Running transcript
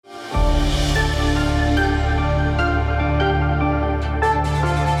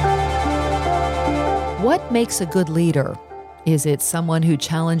What makes a good leader? Is it someone who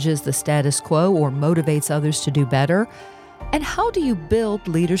challenges the status quo or motivates others to do better? And how do you build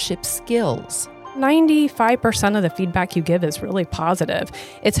leadership skills? 95% of the feedback you give is really positive.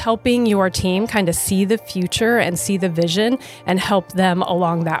 It's helping your team kind of see the future and see the vision and help them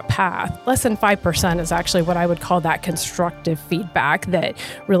along that path. Less than 5% is actually what I would call that constructive feedback that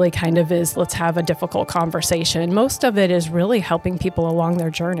really kind of is, let's have a difficult conversation. Most of it is really helping people along their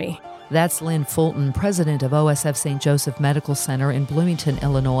journey. That's Lynn Fulton, President of OSF St. Joseph Medical Center in Bloomington,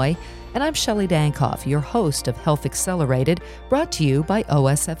 Illinois. And I'm Shelli Dankoff, your host of Health Accelerated, brought to you by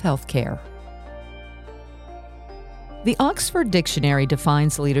OSF HealthCare. The Oxford Dictionary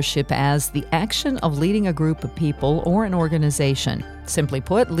defines leadership as the action of leading a group of people or an organization. Simply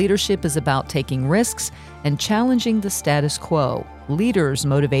put, leadership is about taking risks and challenging the status quo. Leaders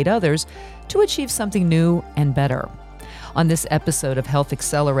motivate others to achieve something new and better. On this episode of Health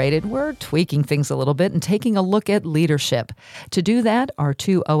Accelerated, we're tweaking things a little bit and taking a look at leadership. To do that are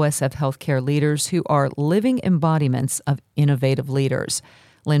two OSF HealthCare leaders who are living embodiments of innovative leaders.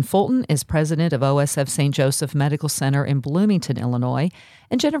 Lynn Fulton is president of OSF St. Joseph Medical Center in Bloomington, Illinois,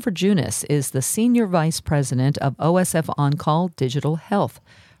 and Jennifer Junis is the senior vice president of OSF On-Call Digital Health.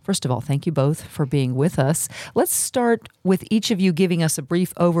 First of all, thank you both for being with us. Let's start with each of you giving us a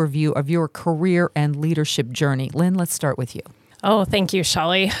brief overview of your career and leadership journey. Lynn, let's start with you. Oh, thank you,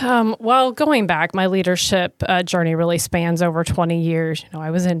 Shelli. Well, going back, my leadership journey really spans over 20 years.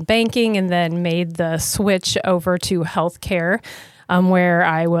 I was in banking and then made the switch over to healthcare, where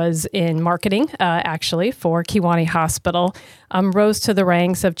I was in marketing, actually, for Kewanee Hospital, rose to the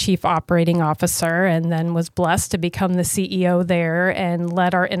ranks of Chief Operating Officer, and then was blessed to become the CEO there and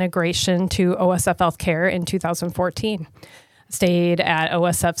led our integration to OSF HealthCare in 2014. Stayed at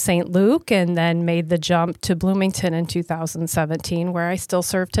OSF St. Luke and then made the jump to Bloomington in 2017, where I still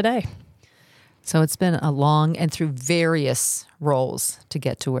serve today. So it's been a long and through various roles to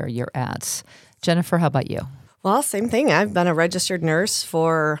get to where you're at. Jennifer, how about you? Well, same thing. I've been a registered nurse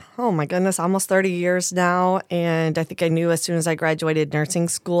for, almost 30 years now. And I think I knew as soon as I graduated nursing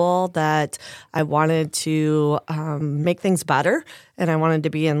school that I wanted to make things better. And I wanted to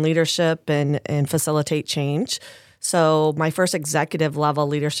be in leadership and facilitate change. So my first executive level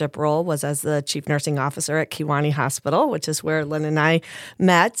leadership role was as the chief nursing officer at Kewanee Hospital, which is where Lynn and I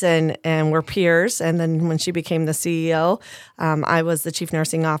met and were peers. And then when she became the CEO, I was the chief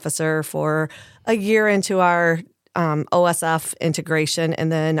nursing officer for a year into our OSF integration.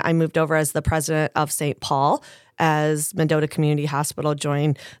 And then I moved over as the president of St. Paul as Mendota Community Hospital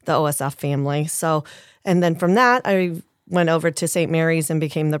joined the OSF family. So, and then from that, I went over to St. Mary's and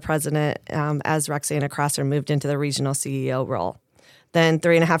became the president as Roxana Crosser moved into the regional CEO role. Then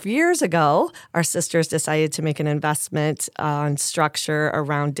 3.5 years ago, our sisters decided to make an investment on structure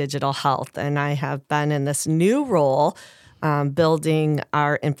around digital health. And I have been in this new role building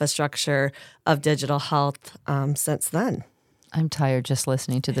our infrastructure of digital health since then. I'm tired just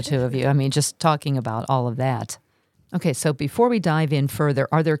listening to the two of you. I mean, just talking about all of that. Okay, so before we dive in further,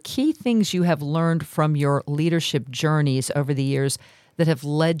 are there key things you have learned from your leadership journeys over the years that have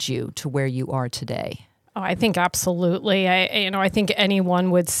led you to where you are today? Oh, I think absolutely. I think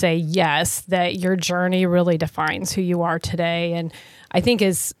anyone would say yes, that your journey really defines who you are today. And I think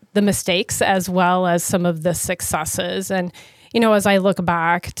is the mistakes as well as some of the successes. And, as I look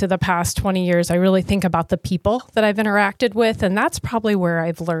back to the past 20 years, I really think about the people that I've interacted with, and that's probably where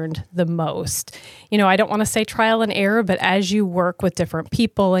I've learned the most. I don't want to say trial and error, but as you work with different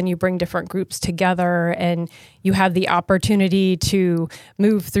people and you bring different groups together and you have the opportunity to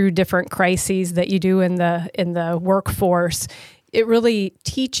move through different crises that you do in the workforce, it really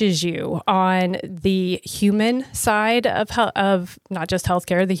teaches you on the human side of not just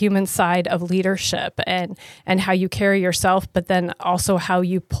healthcare, the human side of leadership and how you carry yourself, but then also how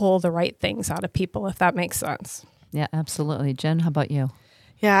you pull the right things out of people, if that makes sense. Yeah, absolutely. Jen, how about you?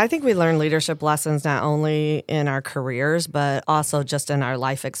 Yeah, I think we learn leadership lessons not only in our careers, but also just in our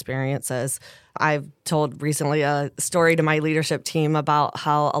life experiences. I've told recently a story to my leadership team about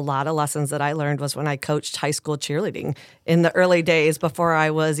how a lot of lessons that I learned was when I coached high school cheerleading in the early days before I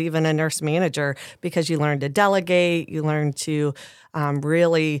was even a nurse manager, because you learn to delegate, you learn to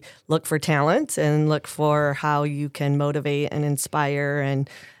really look for talent and look for how you can motivate and inspire, and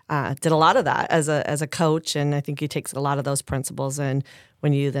did a lot of that as a coach. And I think you take a lot of those principles in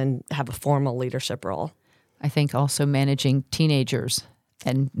when you then have a formal leadership role. I think also managing teenagers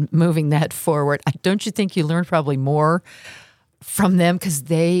and moving that forward. Don't you think you learn probably more from them because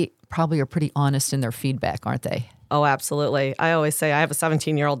they probably are pretty honest in their feedback, aren't they? Oh, absolutely. I always say I have a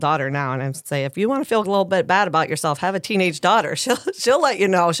 17-year-old daughter now, and I say if you want to feel a little bit bad about yourself, have a teenage daughter. She'll let you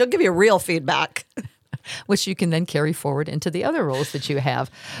know. She'll give you real feedback. which you can then carry forward into the other roles that you have.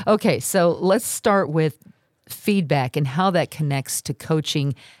 Okay, so let's start with feedback and how that connects to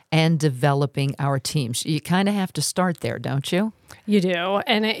coaching and developing our teams. You kind of have to start there, don't you? You do.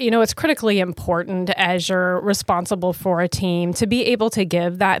 And, it's critically important as you're responsible for a team to be able to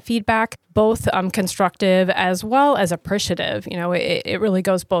give that feedback, both constructive as well as appreciative. It really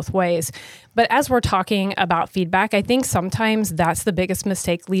goes both ways. But as we're talking about feedback, I think sometimes that's the biggest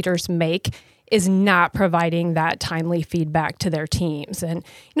mistake leaders make is not providing that timely feedback to their teams. And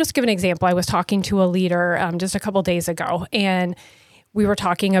just to give an example, I was talking to a leader just a couple days ago, and we were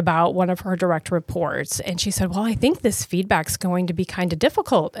talking about one of her direct reports, and she said, well, I think this feedback's going to be kind of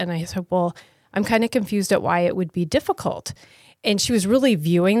difficult. And I said, well, I'm kind of confused at why it would be difficult. And she was really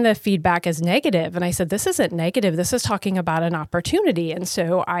viewing the feedback as negative. And I said, this isn't negative. This is talking about an opportunity. And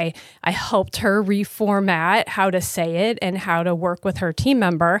so I helped her reformat how to say it and how to work with her team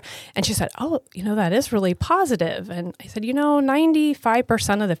member. And she said, oh, that is really positive. And I said,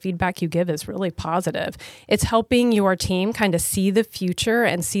 95% of the feedback you give is really positive. It's helping your team kind of see the future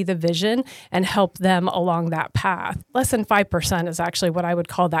and see the vision and help them along that path. Less than 5% is actually what I would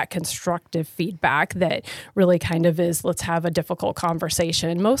call that constructive feedback that really kind of is, let's have a difficult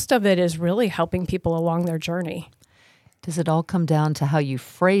conversation. Most of it is really helping people along their journey. Does it all come down to how you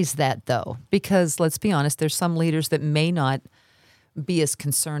phrase that, though? Because let's be honest, there's some leaders that may not be as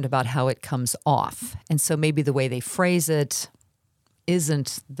concerned about how it comes off. And so maybe the way they phrase it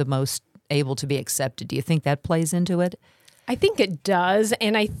isn't the most able to be accepted. Do you think that plays into it? I think it does.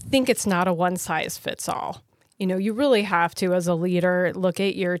 And I think it's not a one size fits all. You really have to, as a leader, look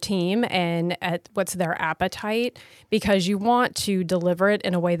at your team and at what's their appetite, because you want to deliver it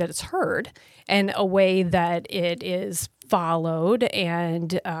in a way that it's heard and a way that it is followed.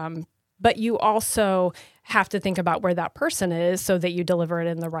 And but you also have to think about where that person is so that you deliver it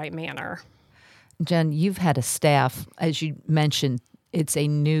in the right manner. Jen, you've had a staff, as you mentioned, it's a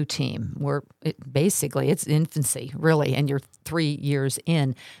new team where it's infancy, really, and you're 3 years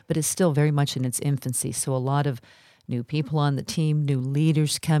in, but it's still very much in its infancy. So a lot of new people on the team, new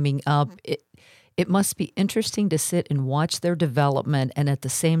leaders coming up. It must be interesting to sit and watch their development and at the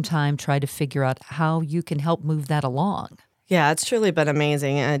same time try to figure out how you can help move that along. Yeah, it's truly been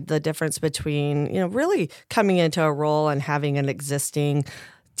amazing. And the difference between, really coming into a role and having an existing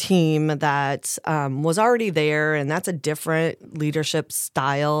team that was already there, and that's a different leadership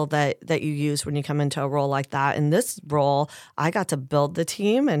style that you use when you come into a role like that. In this role, I got to build the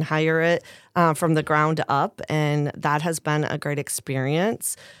team and hire it from the ground up, and that has been a great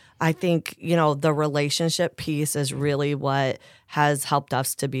experience. I think, the relationship piece is really what has helped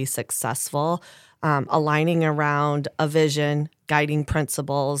us to be successful. Aligning around a vision, guiding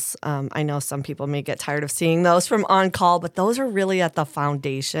principles. I know some people may get tired of seeing those from on-call, but those are really at the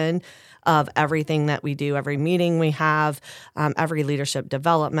foundation of everything that we do. Every meeting we have, every leadership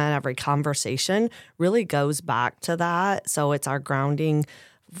development, every conversation really goes back to that. So it's our grounding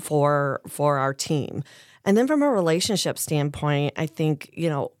for our team. And then from a relationship standpoint, I think,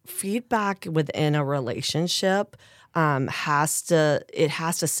 feedback within a relationship has to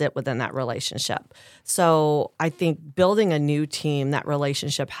sit within that relationship. So I think building a new team, that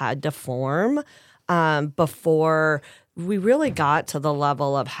relationship had to form before we really got to the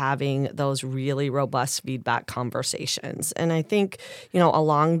level of having those really robust feedback conversations. And I think,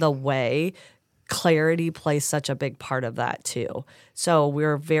 along the way, clarity plays such a big part of that too. So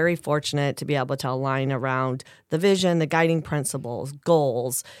we're very fortunate to be able to align around the vision, the guiding principles,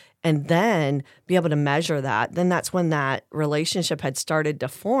 goals, and then be able to measure that. Then that's when that relationship had started to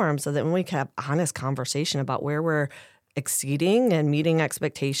form, so that when we could have honest conversation about where we're exceeding and meeting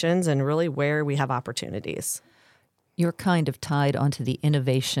expectations and really where we have opportunities. You're kind of tied onto the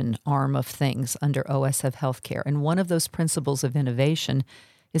innovation arm of things under OSF HealthCare. And one of those principles of innovation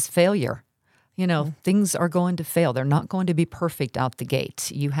is failure. Things are going to fail. They're not going to be perfect out the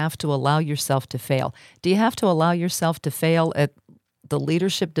gate. You have to allow yourself to fail. Do you have to allow yourself to fail at the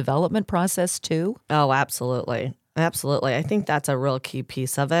leadership development process too? Oh, absolutely. Absolutely. I think that's a real key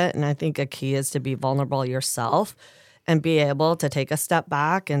piece of it. And I think a key is to be vulnerable yourself and be able to take a step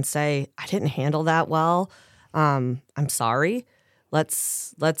back and say, I didn't handle that well. I'm sorry.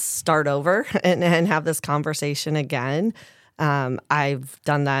 Let's start over and have this conversation again. I've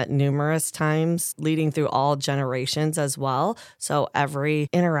done that numerous times, leading through all generations as well. So every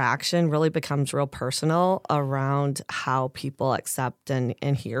interaction really becomes real personal around how people accept and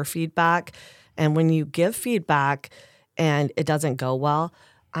hear feedback. And when you give feedback and it doesn't go well,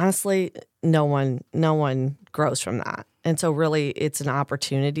 honestly, no one grows from that. And so really it's an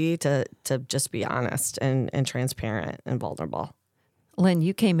opportunity to just be honest and transparent and vulnerable. Lynn,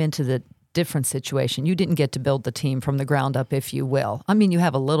 you came into the different situation. You didn't get to build the team from the ground up, if you will. I mean, you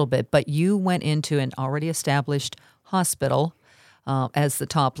have a little bit, but you went into an already established hospital as the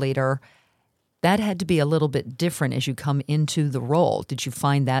top leader. That had to be a little bit different as you come into the role. Did you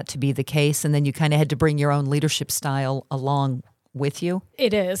find that to be the case? And then you kind of had to bring your own leadership style along with you?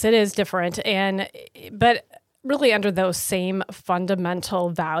 It is different. But really under those same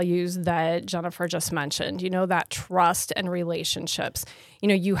fundamental values that Jennifer just mentioned, that trust and relationships.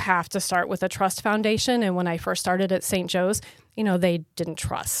 You have to start with a trust foundation. And when I first started at St. Joe's, they didn't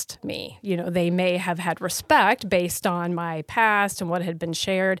trust me. They may have had respect based on my past and what had been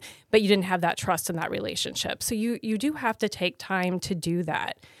shared, but you didn't have that trust in that relationship. So you do have to take time to do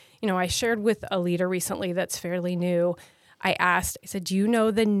that. I shared with a leader recently that's fairly new. I said, do you know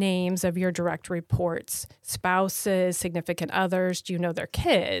the names of your direct reports, spouses, significant others? Do you know their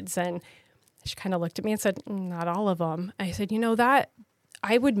kids? And she kind of looked at me and said, not all of them. I said, that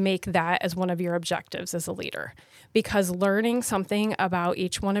I would make that as one of your objectives as a leader, because learning something about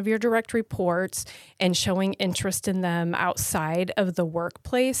each one of your direct reports and showing interest in them outside of the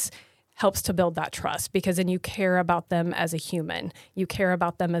workplace helps to build that trust, because then you care about them as a human. You care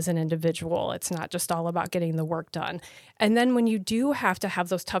about them as an individual. It's not just all about getting the work done. And then when you do have to have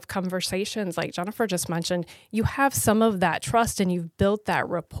those tough conversations, like Jennifer just mentioned, you have some of that trust and you've built that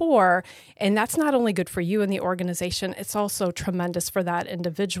rapport. And that's not only good for you and the organization, it's also tremendous for that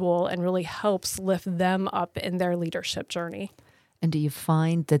individual and really helps lift them up in their leadership journey. And do you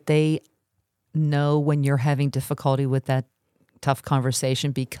find that they know when you're having difficulty with that tough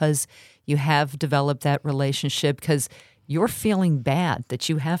conversation because you have developed that relationship, because you're feeling bad that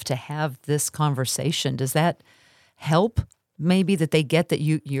you have to have this conversation? Does that help maybe that they get that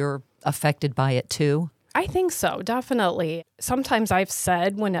you're affected by it too? I think so, definitely. Sometimes I've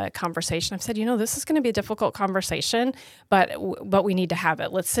said when a conversation, I've said, this is going to be a difficult conversation, but we need to have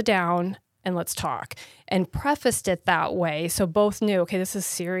it. Let's sit down and let's talk, and prefaced it that way. So both knew, okay, this is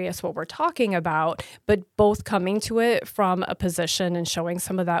serious what we're talking about, but both coming to it from a position and showing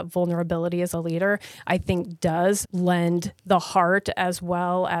some of that vulnerability as a leader, I think does lend the heart as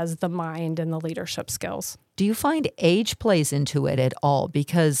well as the mind and the leadership skills. Do you find age plays into it at all?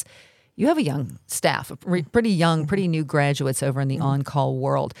 Because you have a young staff, pretty young, pretty new graduates over in the on-call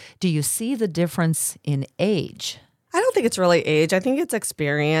world. Do you see the difference in age? I don't think it's really age. I think it's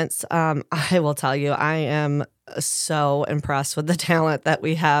experience. I will tell you, I am so impressed with the talent that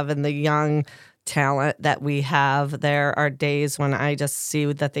we have and the young talent that we have. There are days when I just see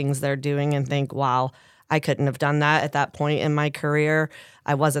the things they're doing and think, wow, I couldn't have done that at that point in my career.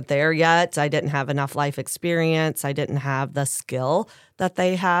 I wasn't there yet. I didn't have enough life experience. I didn't have the skill that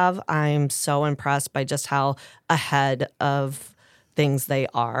they have. I'm so impressed by just how ahead of things they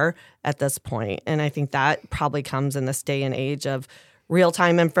are at this point. And I think that probably comes in this day and age of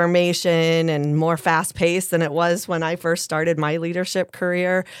real-time information and more fast-paced than it was when I first started my leadership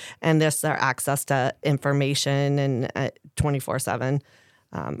career. And their access to information and 24/7.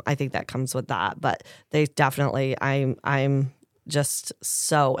 I think that comes with that. But they definitely, I'm just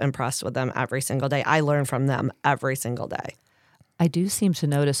so impressed with them every single day. I learn from them every single day. I do seem to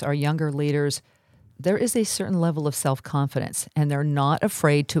notice our younger leaders, there is a certain level of self-confidence, and they're not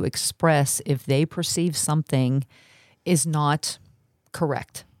afraid to express if they perceive something is not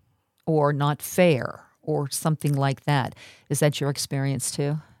correct or not fair or something like that. Is that your experience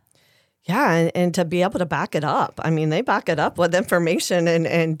too? Yeah, and to be able to back it up. I mean, they back it up with information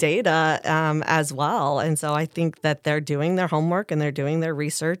and data as well. And so I think that they're doing their homework and they're doing their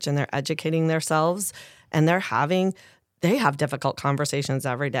research and they're educating themselves, and they have difficult conversations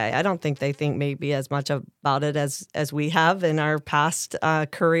every day. I don't think they think maybe as much about it as we have in our past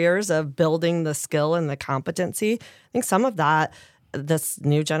careers of building the skill and the competency. I think some of that, this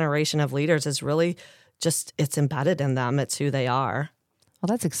new generation of leaders is really just, it's embedded in them. It's who they are. Well,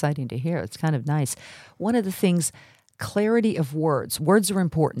 that's exciting to hear. It's kind of nice. One of the things, clarity of words. Words are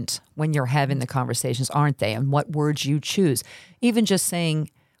important when you're having the conversations, aren't they? And what words you choose. Even just saying,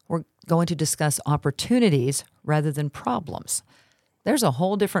 we're going to discuss opportunities rather than problems. There's a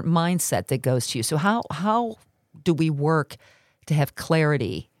whole different mindset that goes to you. So how do we work to have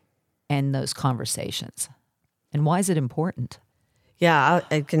clarity in those conversations? And why is it important? Yeah,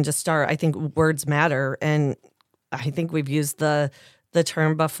 I can just start. I think words matter. And I think we've used the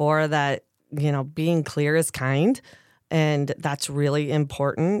term before that, being clear is kind. And that's really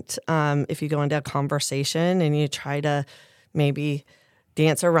important. If you go into a conversation and you try to maybe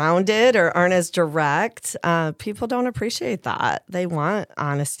dance around it or aren't as direct, people don't appreciate that. They want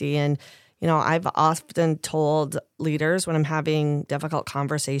honesty. And, I've often told leaders when I'm having difficult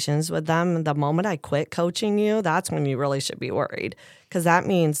conversations with them, the moment I quit coaching you, that's when you really should be worried, because that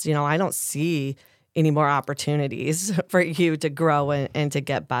means, I don't see any more opportunities for you to grow and to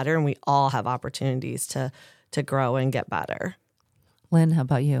get better. And we all have opportunities to grow and get better. Lynn, how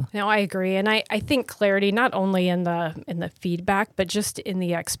about you? No, I agree. And I think clarity, not only in the feedback, but just in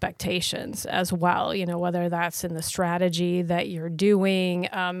the expectations as well, whether that's in the strategy that you're doing,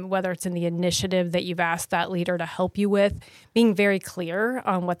 whether it's in the initiative that you've asked that leader to help you with, being very clear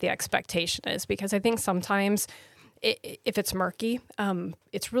on what the expectation is. Because I think sometimes if it's murky,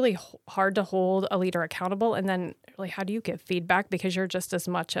 it's really hard to hold a leader accountable. And then really, how do you give feedback? Because you're just as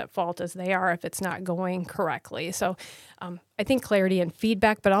much at fault as they are if it's not going correctly. So I think clarity and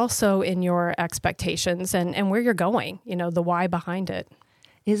feedback, but also in your expectations and where you're going, the why behind it.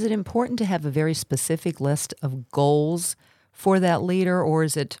 Is it important to have a very specific list of goals for that leader, or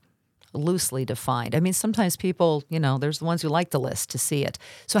is it loosely defined? I mean, sometimes people, there's the ones who like the list to see it.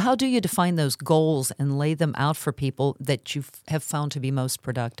 So how do you define those goals and lay them out for people that you have found to be most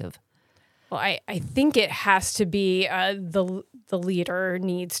productive? Well, I think it has to be the leader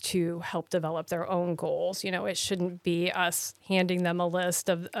needs to help develop their own goals. It shouldn't be us handing them a list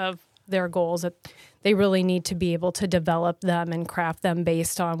of their goals. They really need to be able to develop them and craft them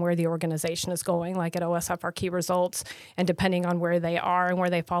based on where the organization is going, like at OSF, our key results, and depending on where they are and where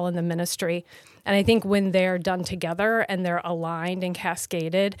they fall in the ministry. And I think when they're done together and they're aligned and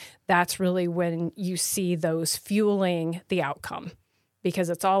cascaded, that's really when you see those fueling the outcome, because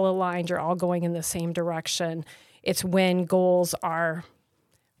it's all aligned, you're all going in the same direction. It's when goals are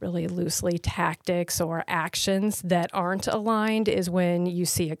really loosely tactics or actions that aren't aligned is when you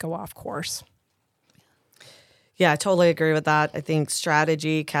see it go off course. Yeah, I totally agree with that. I think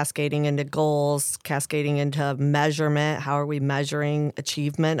strategy, cascading into goals, cascading into measurement. How are we measuring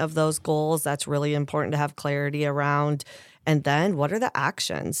achievement of those goals? That's really important to have clarity around. And then what are the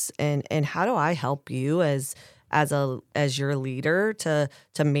actions? And how do I help you as your leader to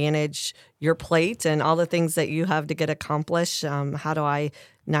manage your plate and all the things that you have to get accomplished? How do I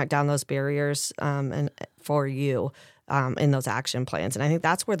knock down those barriers and for you in those action plans? And I think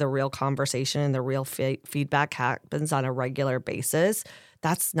that's where the real conversation and the real feedback happens on a regular basis.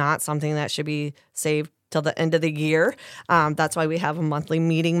 That's not something that should be saved till the end of the year. That's why we have a monthly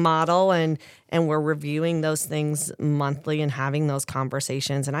meeting model, and we're reviewing those things monthly and having those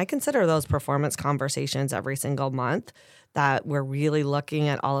conversations. And I consider those performance conversations every single month, that we're really looking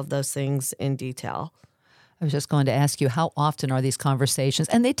at all of those things in detail. I was just going to ask you, how often are these conversations?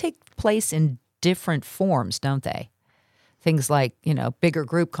 And they take place in different forms, don't they? Things like, bigger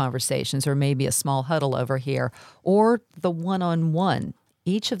group conversations, or maybe a small huddle over here, or the one-on-one.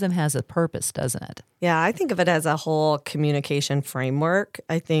 Each of them has a purpose, doesn't it? Yeah, I think of it as a whole communication framework.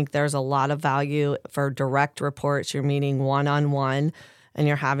 I think there's a lot of value for direct reports. You're meeting one-on-one and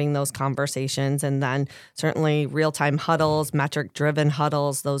you're having those conversations. And then certainly real-time huddles, metric-driven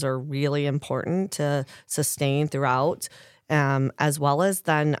huddles, those are really important to sustain throughout. As well as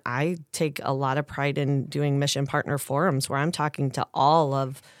then I take a lot of pride in doing mission partner forums where I'm talking to all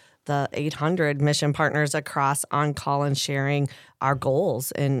of the 800 mission partners across On-Call and sharing our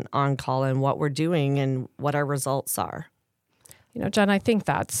goals and On-Call and what we're doing and what our results are. Jen, I think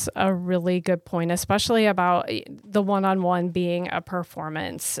that's a really good point, especially about the one-on-one being a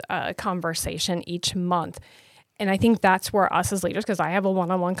performance conversation each month. And I think that's where us as leaders, because I have a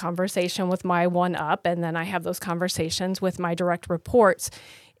one-on-one conversation with my one-up, and then I have those conversations with my direct reports.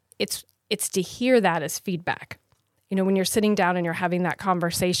 It's to hear that as feedback. When you're sitting down and you're having that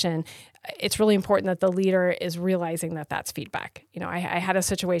conversation, it's really important that the leader is realizing that that's feedback. I had a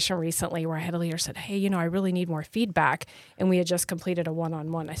situation recently where I had a leader said, hey, I really need more feedback. And we had just completed a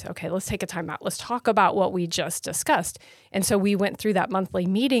one-on-one. I said, okay, let's take a time out. Let's talk about what we just discussed. And so we went through that monthly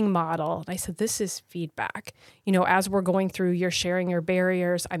meeting model. And I said, this is feedback. As we're going through, you're sharing your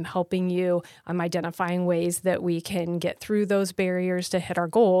barriers. I'm helping you. I'm identifying ways that we can get through those barriers to hit our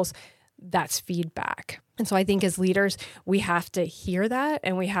goals. That's feedback. And so I think as leaders, we have to hear that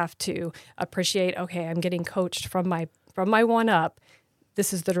and we have to appreciate, okay, I'm getting coached from my one-up.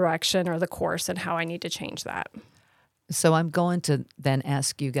 This is the direction or the course and how I need to change that. So I'm going to then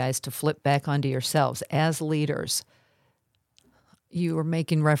ask you guys to flip back onto yourselves as leaders. You were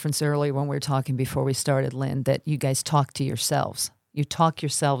making reference earlier when we were talking before we started, Lynn, that you guys talk to yourselves. You talk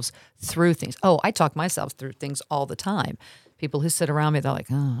yourselves through things. Oh, I talk myself through things all the time. People who sit around me, they're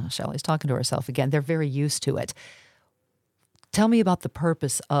like, oh, Shelli's talking to herself again. They're very used to it. Tell me about the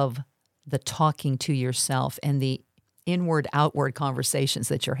purpose of the talking to yourself and the inward-outward conversations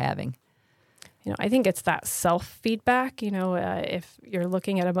that you're having. I think it's that self-feedback. If you're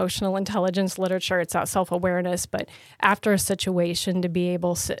looking at emotional intelligence literature, it's that self-awareness. But after a situation, to be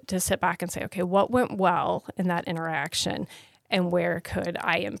able to sit back and say, okay, what went well in that interaction and where could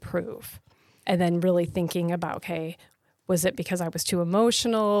I improve? And then really thinking about, okay, was it because I was too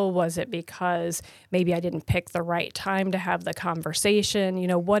emotional? Was it because maybe I didn't pick the right time to have the conversation?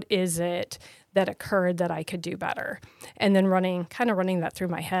 What is it that occurred that I could do better? And then running that through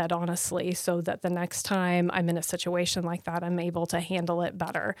my head, honestly, so that the next time I'm in a situation like that, I'm able to handle it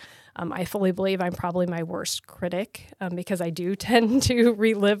better. I fully believe I'm probably my worst critic because I do tend to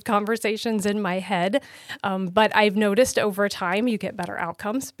relive conversations in my head. But I've noticed over time you get better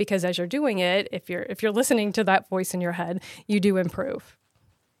outcomes because as you're doing it, if you're listening to that voice in your head, you do improve.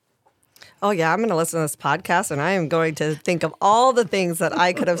 Oh, yeah, I'm going to listen to this podcast and I am going to think of all the things that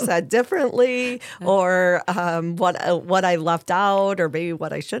I could have said differently or what I left out or maybe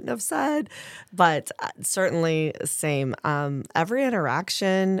what I shouldn't have said. But certainly same. Every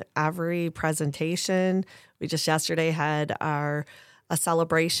interaction, every presentation. We just yesterday had a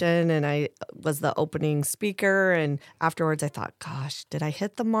celebration and I was the opening speaker. And afterwards I thought, gosh, did I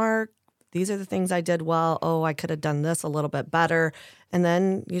hit the mark? These are the things I did well. Oh, I could have done this a little bit better. And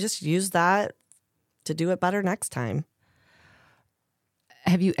then you just use that to do it better next time.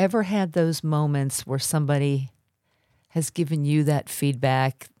 Have you ever had those moments where somebody has given you that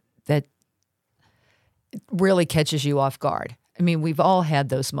feedback that really catches you off guard? I mean, we've all had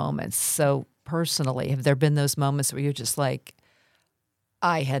those moments. So personally, have there been those moments where you're just like,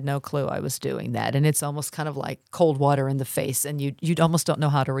 I had no clue I was doing that. And it's almost kind of like cold water in the face and you almost don't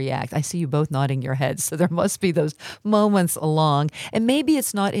know how to react. I see you both nodding your heads. So there must be those moments along. And maybe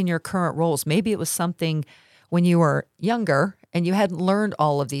it's not in your current roles. Maybe it was something when you were younger and you hadn't learned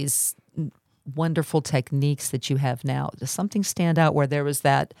all of these wonderful techniques that you have now. Does something stand out where there was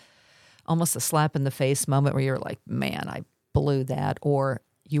that almost a slap in the face moment where you're like, man, I blew that, or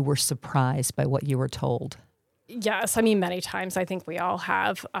you were surprised by what you were told? Yes, many times I think we all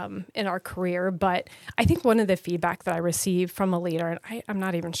have in our career, but I think one of the feedback that I received from a leader, and I'm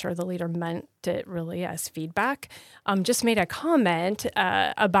not even sure the leader meant it really as feedback, just made a comment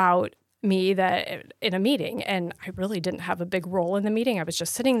about me that in a meeting, and I really didn't have a big role in the meeting. I was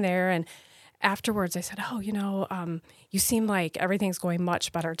just sitting there, and afterwards I said, you seem like everything's going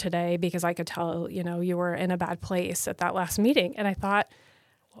much better today because I could tell, you were in a bad place at that last meeting. And I thought,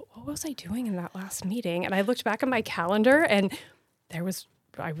 what was I doing in that last meeting? And I looked back at my calendar and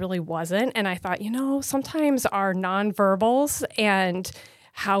I really wasn't. And I thought, sometimes our nonverbals and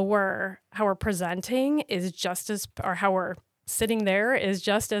how we're presenting is just as, or how we're sitting there is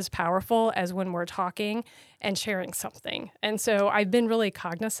just as powerful as when we're talking and sharing something. And so I've been really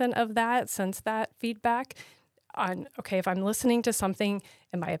cognizant of that since that feedback on, okay, if I'm listening to something,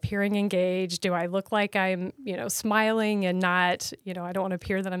 am I appearing engaged? Do I look like I'm, smiling and not, I don't want to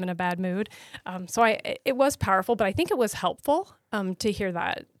appear that I'm in a bad mood. So it was powerful, but I think it was helpful to hear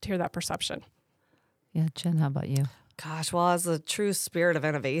that perception. Yeah, Jen, how about you? Gosh, well, as a true spirit of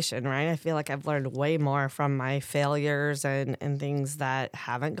innovation, right? I feel like I've learned way more from my failures and things that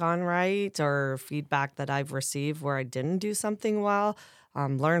haven't gone right or feedback that I've received where I didn't do something well.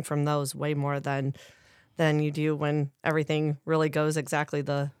 Learn from those way more than you do when everything really goes exactly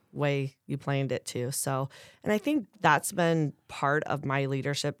the way you planned it to. So, and I think that's been part of my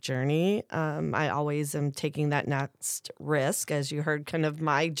leadership journey. I always am taking that next risk, as you heard, kind of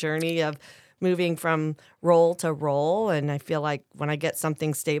my journey of moving from role to role. And I feel like when I get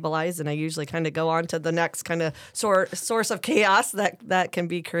something stabilized, and I usually kind of go on to the next kind of source of chaos that can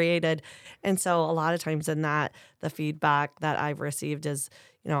be created. And so a lot of times in that, the feedback that I've received is,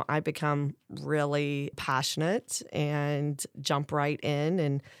 I become really passionate and jump right in.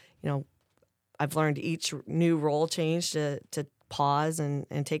 And, I've learned each new role change to pause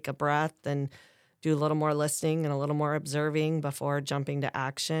and take a breath and do a little more listening and a little more observing before jumping to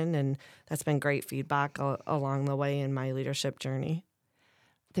action. And that's been great feedback along the way in my leadership journey.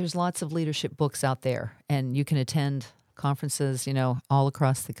 There's lots of leadership books out there, and you can attend conferences, all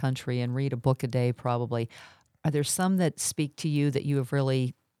across the country and read a book a day probably. Are there some that speak to you that you have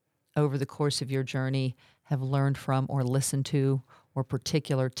really, over the course of your journey, have learned from or listened to, or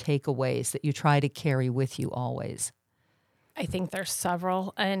particular takeaways that you try to carry with you always? I think there's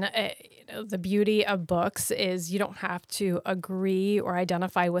several. And the beauty of books is you don't have to agree or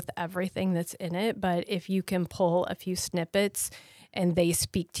identify with everything that's in it. But if you can pull a few snippets and they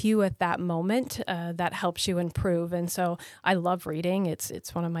speak to you at that moment, that helps you improve. And so I love reading.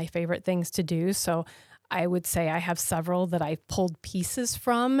 It's one of my favorite things to do. So I would say I have several that I've pulled pieces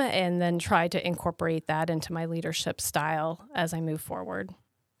from and then try to incorporate that into my leadership style as I move forward.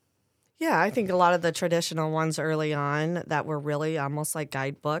 Yeah, I think a lot of the traditional ones early on that were really almost like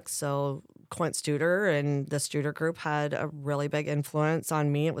guidebooks. So Quint Studer and the Studer Group had a really big influence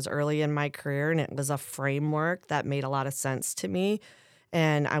on me. It was early in my career, and it was a framework that made a lot of sense to me.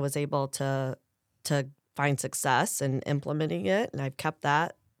 And I was able to find success in implementing it. And I've kept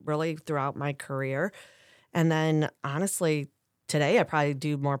that really throughout my career. And then honestly, today I probably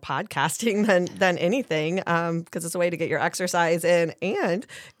do more podcasting than anything because it's a way to get your exercise in and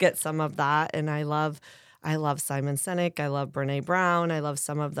get some of that. And I love Simon Sinek. I love Brene Brown. I love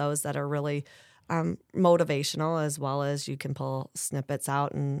some of those that are really motivational, as well as you can pull snippets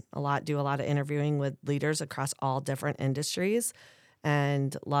out and do a lot of interviewing with leaders across all different industries,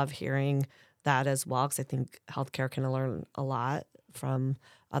 and love hearing that as well, because I think healthcare can learn a lot from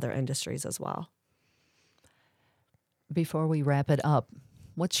other industries as well. Before we wrap it up,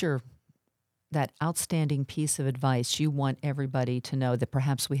 what's that outstanding piece of advice you want everybody to know that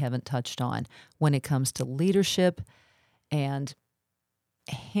perhaps we haven't touched on when it comes to leadership and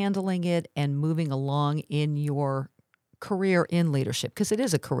handling it and moving along in your career in leadership? Because it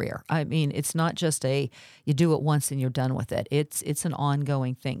is a career. I mean, it's not just you do it once and you're done with it. It's an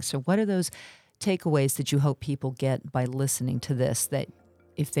ongoing thing. So what are those takeaways that you hope people get by listening to this, that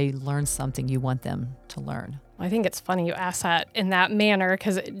if they learn something, you want them to learn? I think it's funny you ask that in that manner,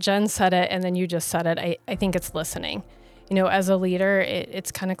 because Jen said it and then you just said it. I think it's listening. You know, as a leader,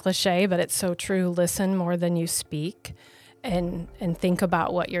 it's kind of cliche, but it's so true. Listen more than you speak, and think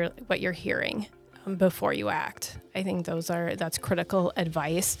about what you're hearing before you act. I think that's critical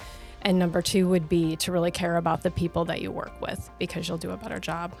advice. And number 2 would be to really care about the people that you work with, because you'll do a better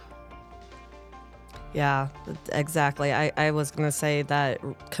job. Yeah, exactly. I was going to say that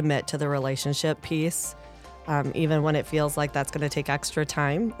commit to the relationship piece. Even when it feels like that's going to take extra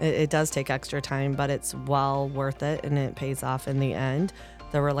time, it does take extra time, but it's well worth it, and it pays off in the end,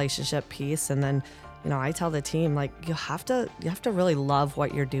 the relationship piece. And then, I tell the team, like, you have to really love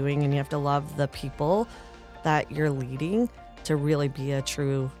what you're doing, and you have to love the people that you're leading to really be a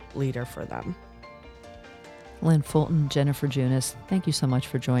true leader for them. Lynn Fulton, Jennifer Junis, thank you so much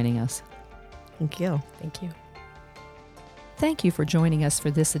for joining us. Thank you. Thank you. Thank you for joining us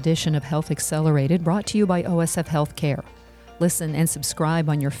for this edition of Health Accelerated, brought to you by OSF HealthCare. Listen and subscribe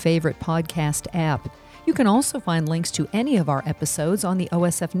on your favorite podcast app. You can also find links to any of our episodes on the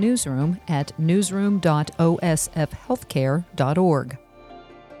OSF Newsroom at newsroom.osfhealthcare.org.